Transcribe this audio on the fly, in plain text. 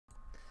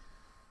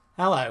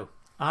Hello,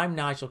 I'm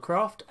Nigel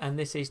Croft and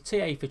this is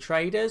TA for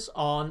Traders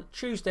on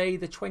Tuesday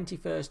the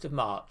 21st of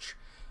March.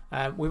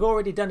 We've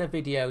already done a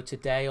video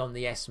today on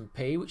the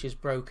S&P which has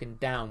broken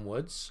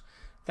downwards.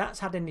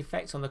 That's had an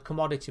effect on the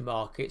commodity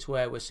markets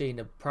where we're seeing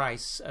the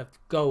price of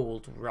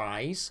gold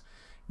rise.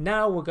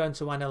 Now we're going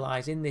to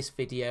analyse in this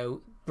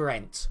video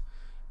Brent,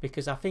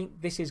 because I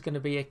think this is going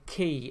to be a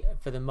key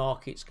for the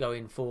markets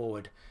going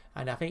forward,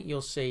 and I think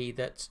you'll see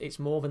that it's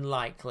more than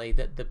likely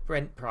that the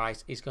Brent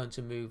price is going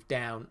to move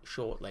down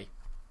shortly.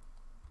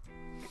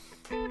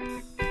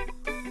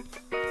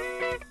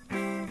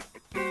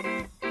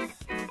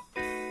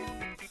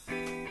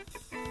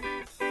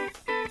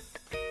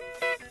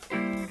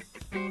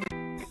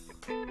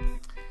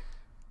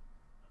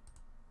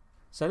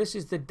 So this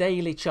is the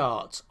daily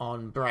chart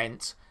on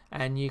Brent,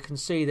 and you can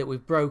see that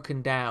we've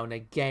broken down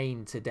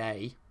again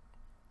today,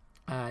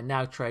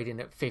 now trading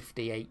at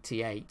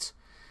 50.88.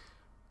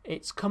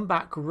 It's come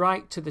back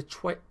right to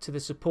the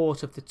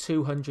support of the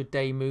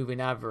 200-day moving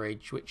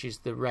average, which is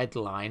the red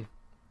line.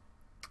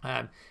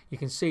 You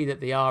can see that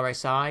the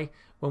RSI,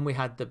 when we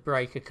had the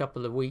break a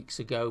couple of weeks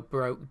ago,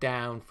 broke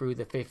down through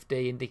the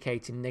 50,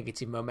 indicating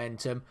negative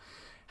momentum.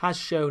 Has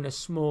shown a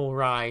small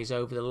rise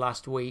over the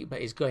last week,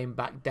 but is going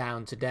back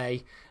down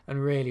today,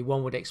 and really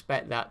one would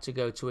expect that to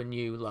go to a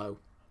new low.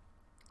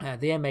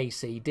 The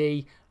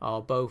MACD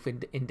are both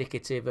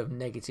indicative of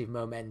negative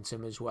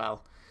momentum as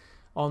well.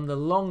 On the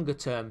longer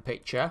term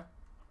picture,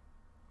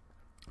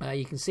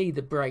 you can see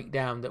the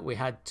breakdown that we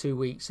had 2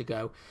 weeks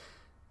ago.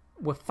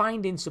 We're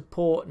finding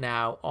support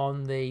now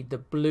on the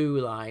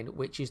blue line,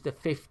 which is the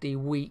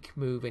 50-week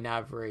moving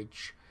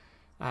average,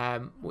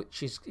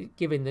 which is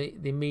giving the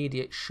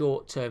immediate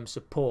short-term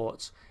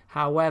support.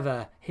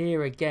 However,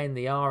 here again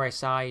the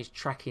RSI is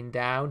tracking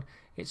down.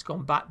 It's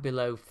gone back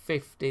below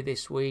 50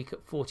 this week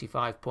at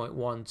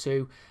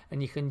 45.12,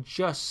 and you can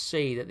just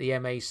see that the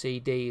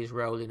MACD is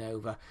rolling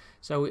over.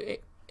 So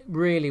it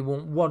really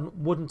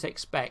one wouldn't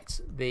expect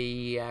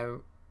the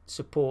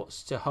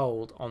supports to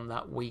hold on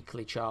that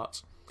weekly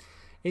chart.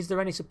 Is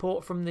there any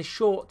support from the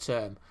short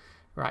term?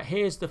 Right,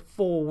 here's the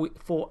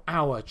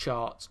 4-hour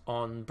chart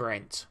on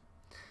Brent.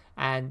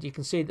 And you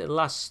can see that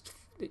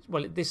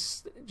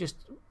just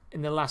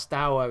in the last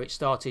hour it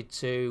started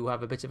to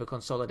have a bit of a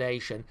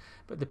consolidation,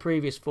 but the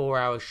previous 4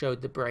 hours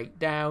showed the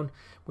breakdown.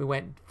 We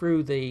went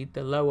through the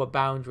lower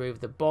boundary of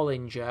the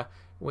Bollinger,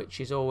 which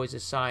is always a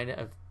sign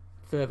of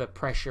further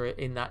pressure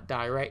in that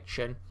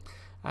direction.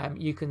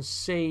 You can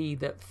see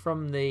that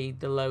from the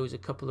lows a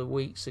couple of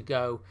weeks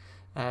ago,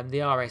 the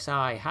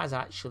RSI has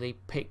actually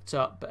picked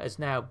up, but has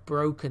now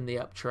broken the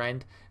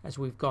uptrend as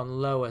we've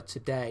gone lower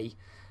today.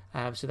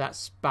 So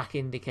that's back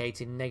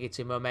indicating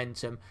negative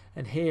momentum,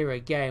 and here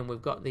again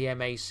we've got the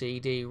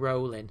MACD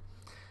rolling.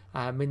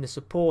 In the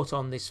support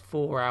on this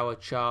 4-hour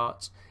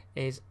chart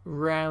is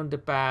round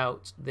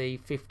about the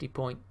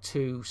 50.26,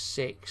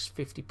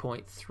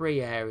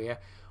 50.3 area.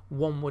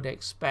 One would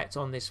expect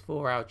on this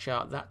 4-hour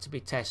chart that to be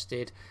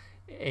tested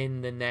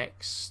in the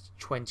next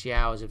 20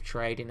 hours of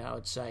trading, I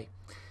would say.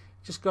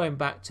 Just going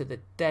back to the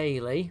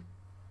daily,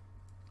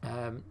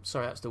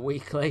 sorry, that's the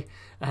weekly.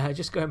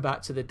 Just going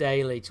back to the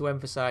daily to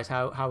emphasize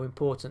how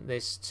important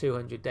this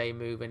 200-day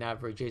moving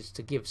average is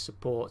to give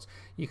support.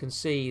 You can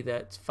see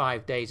that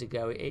 5 days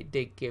ago it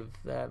did give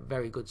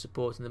very good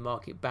support, and the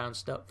market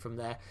bounced up from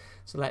there.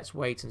 So let's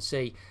wait and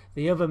see.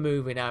 The other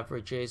moving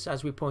averages,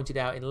 as we pointed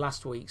out in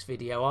last week's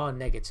video, are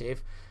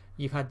negative.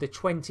 You've had the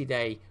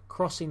 20-day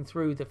crossing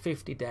through the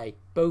 50-day,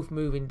 both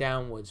moving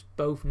downwards,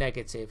 both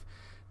negative.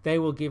 They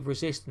will give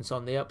resistance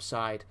on the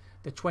upside.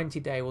 The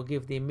 20-day will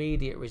give the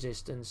immediate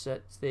resistance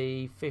at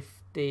the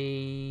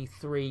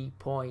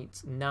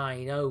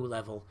 53.90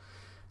 level.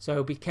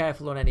 So be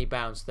careful on any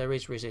bounce. There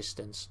is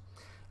resistance.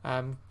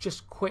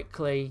 Just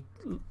quickly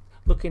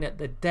looking at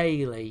the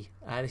daily.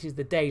 This is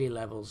the daily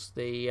levels,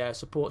 the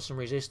supports and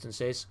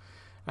resistances.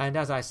 And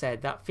as I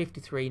said, that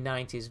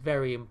 53.90 is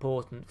very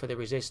important for the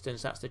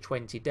resistance. That's the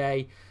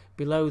 20-day.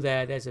 Below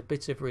there's a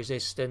bit of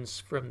resistance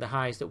from the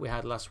highs that we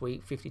had last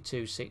week,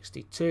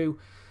 52.62.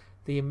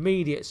 The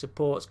immediate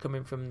supports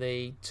coming from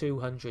the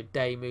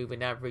 200-day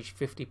moving average,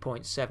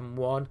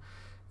 50.71.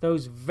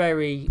 Those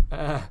very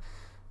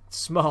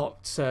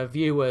smart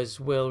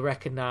viewers will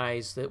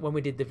recognize that when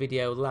we did the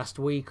video last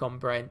week on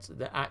Brent,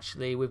 that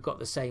actually we've got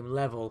the same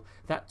level.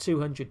 That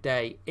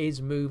 200-day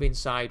is moving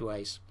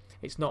sideways.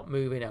 It's not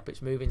moving up,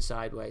 it's moving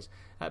sideways,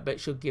 but it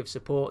should give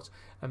support.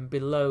 And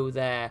below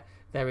there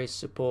is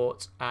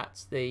support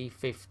at the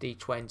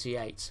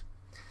 50.28.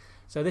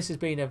 So this has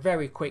been a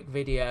very quick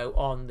video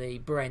on the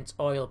Brent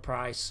oil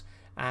price,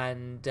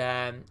 and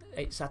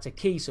it's at a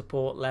key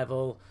support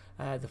level.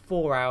 The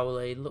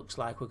 4-hourly looks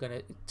like we're going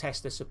to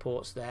test the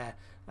supports there,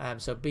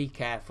 so be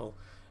careful.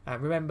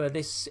 Remember,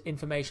 this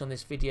information on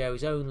this video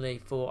is only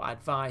for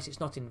advice. It's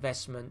not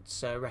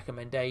investment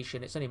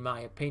recommendation. It's only my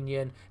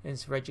opinion, and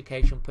it's for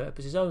education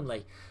purposes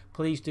only.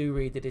 Please do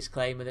read the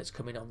disclaimer that's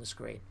coming on the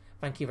screen.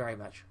 Thank you very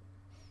much.